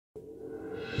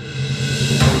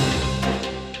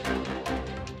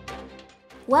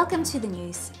Welcome to the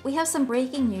news. We have some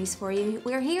breaking news for you.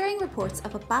 We are hearing reports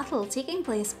of a battle taking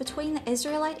place between the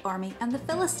Israelite army and the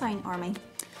Philistine army.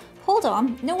 Hold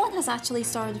on, no one has actually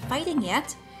started fighting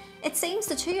yet. It seems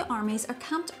the two armies are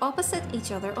camped opposite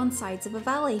each other on sides of a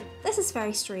valley. This is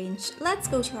very strange. Let's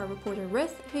go to our reporter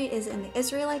Ruth, who is in the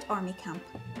Israelite army camp.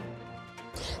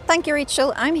 Thank you,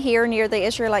 Rachel. I'm here near the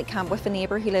Israelite camp with a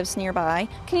neighbour who lives nearby.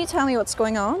 Can you tell me what's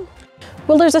going on?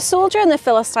 Well, there's a soldier in the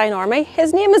Philistine army.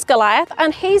 His name is Goliath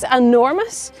and he's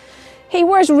enormous. He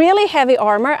wears really heavy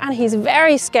armour and he's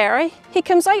very scary. He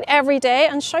comes out every day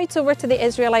and shouts over to the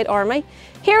Israelite army.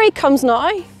 Here he comes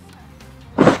now.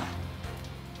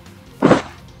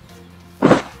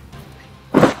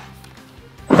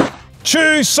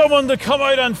 Choose someone to come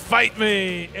out and fight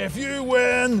me. If you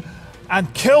win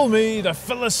and kill me, the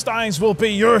Philistines will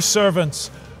be your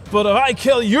servants. But if I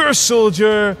kill your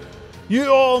soldier, you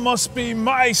all must be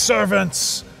my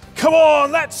servants. Come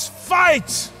on, let's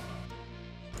fight!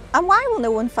 And why will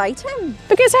no one fight him?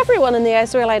 Because everyone in the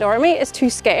Israelite army is too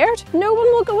scared. No one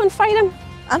will go and fight him.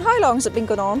 And how long has it been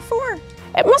going on for?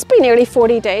 It must be nearly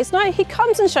 40 days now. He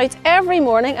comes and shouts every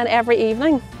morning and every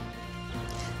evening.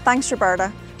 Thanks,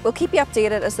 Roberta. We'll keep you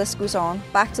updated as this goes on.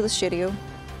 Back to the studio.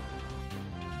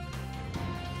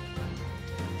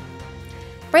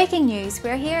 Breaking news, we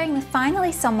are hearing that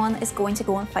finally someone is going to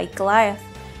go and fight Goliath.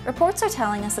 Reports are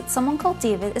telling us that someone called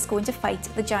David is going to fight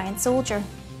the giant soldier.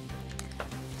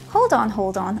 Hold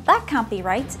on, that can't be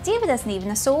right. David isn't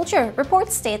even a soldier.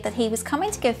 Reports state that he was coming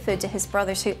to give food to his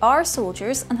brothers who are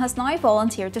soldiers and has now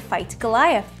volunteered to fight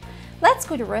Goliath. Let's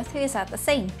go to Ruth, who is at the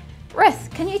scene. Ruth,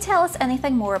 can you tell us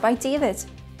anything more about David?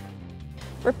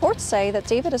 Reports say that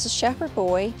David is a shepherd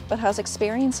boy but has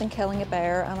experience in killing a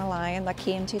bear and a lion that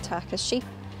came to attack his sheep.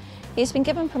 He's been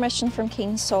given permission from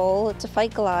King Saul to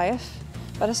fight Goliath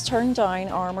but has turned down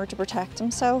armour to protect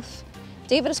himself.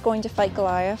 David is going to fight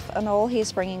Goliath and all he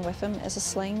is bringing with him is a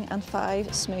sling and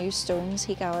 5 smooth stones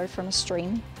he gathered from a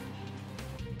stream.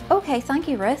 Okay, thank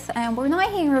you Ruth. We're now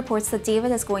hearing reports that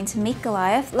David is going to meet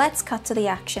Goliath. Let's cut to the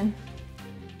action.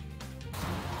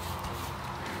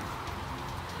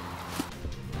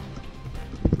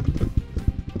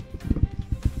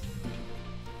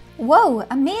 Whoa,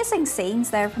 amazing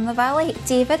scenes there from the valley.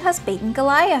 David has beaten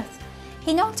Goliath.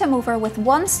 He knocked him over with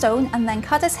one stone and then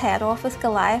cut his head off with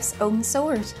Goliath's own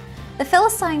sword. The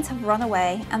Philistines have run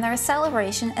away and there is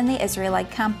celebration in the Israelite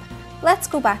camp. Let's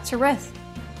go back to Ruth.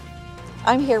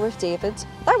 I'm here with David.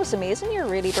 That was amazing, you're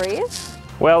really brave.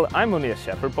 Well, I'm only a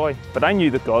shepherd boy, but I knew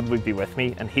that God would be with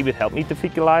me and he would help me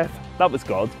defeat Goliath. That was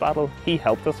God's battle. He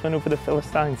helped us win over the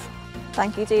Philistines.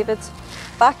 Thank you, David.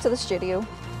 Back to the studio.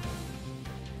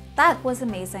 That was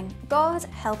amazing. God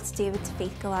helped David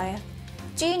defeat Goliath.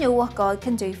 Do you know what God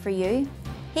can do for you?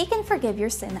 He can forgive your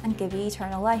sin and give you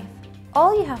eternal life.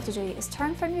 All you have to do is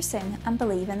turn from your sin and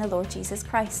believe in the Lord Jesus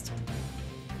Christ.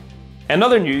 In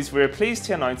other news, we are pleased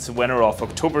to announce the winner of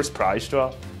October's prize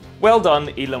draw. Well done,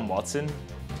 Elam Watson.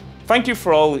 Thank you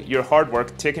for all your hard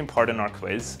work taking part in our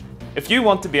quiz. If you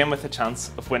want to be in with a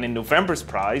chance of winning November's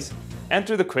prize,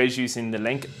 enter the quiz using the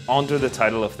link under the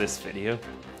title of this video.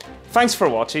 Thanks for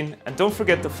watching and don't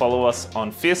forget to follow us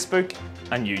on Facebook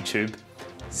and YouTube.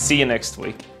 See you next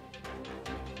week.